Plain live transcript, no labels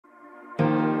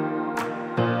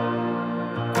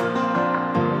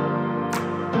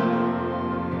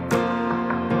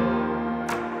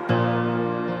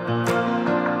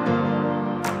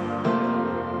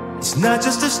not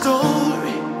just a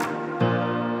story.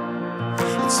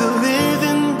 It's a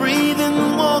living,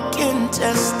 breathing, walking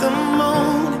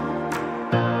testimony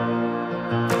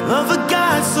of a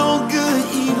God so good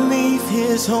He'd leave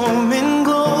His home in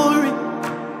glory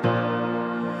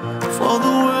for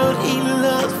the world He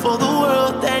loved, for the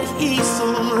world that He so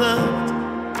loved.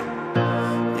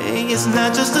 Hey, it's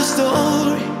not just a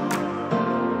story.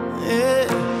 Yeah.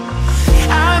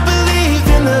 I believe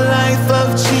in the life of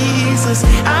Jesus.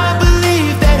 I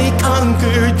believe that He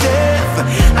conquered death.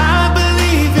 I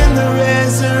believe in the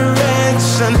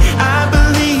resurrection. I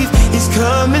believe He's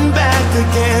coming back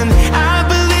again. I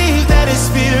believe that His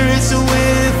Spirit's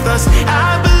with us.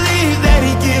 I believe that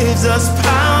He gives us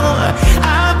power.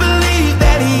 I believe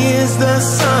that He is the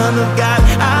Son of God.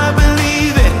 I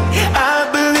believe it. I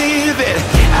believe it.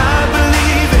 I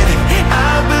believe it.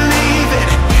 I believe it.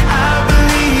 I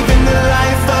believe in the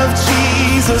life of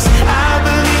Jesus. I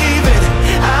believe it.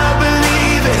 I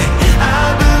believe it. I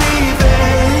believe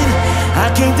it. I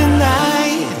can't deny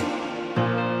it.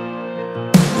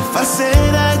 If I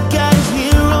said I got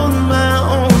here on my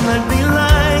own, I'd be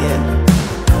lying.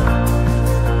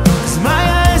 'Cause my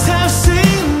eyes have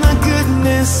seen the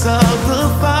goodness of the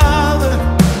Father.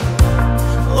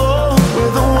 Oh,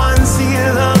 we're the ones He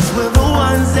loves. We're the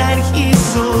ones that He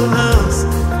so loves.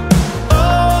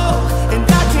 Oh, and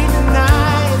I can't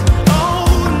deny it. Oh,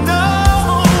 no.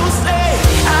 Say,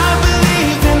 I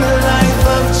believe in the life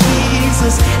of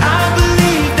Jesus. I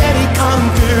believe that He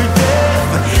conquered death.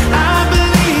 I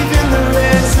believe in the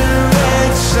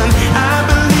resurrection. I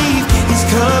believe He's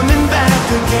coming back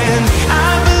again. I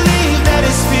believe that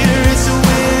His Spirit's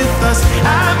with us.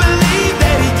 I believe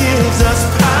that He gives us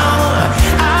power.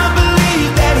 I believe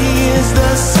that He is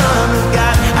the Son of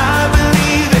God. I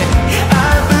believe it.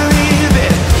 I believe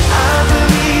it. I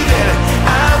believe it.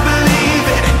 I believe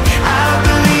it. I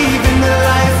believe in the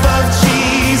life of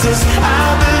Jesus. I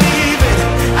believe it.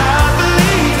 I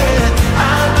believe it.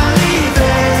 I believe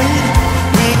it.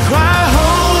 We cry,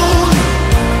 holy,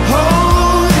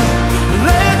 holy,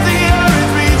 let the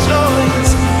earth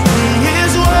rejoice. He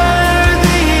is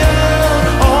worthy of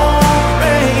all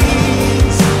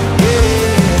praise.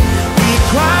 Yeah. We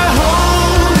cry,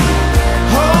 holy,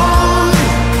 holy,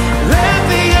 let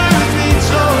the earth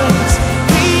rejoice.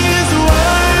 He is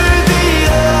worthy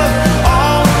of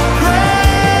all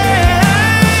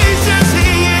praise. Yes, He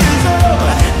is.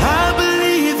 Oh, I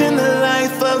believe in the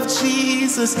life of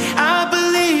Jesus. I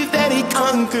believe that He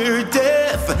conquered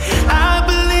death. I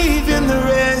believe in the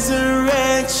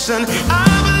resurrection. I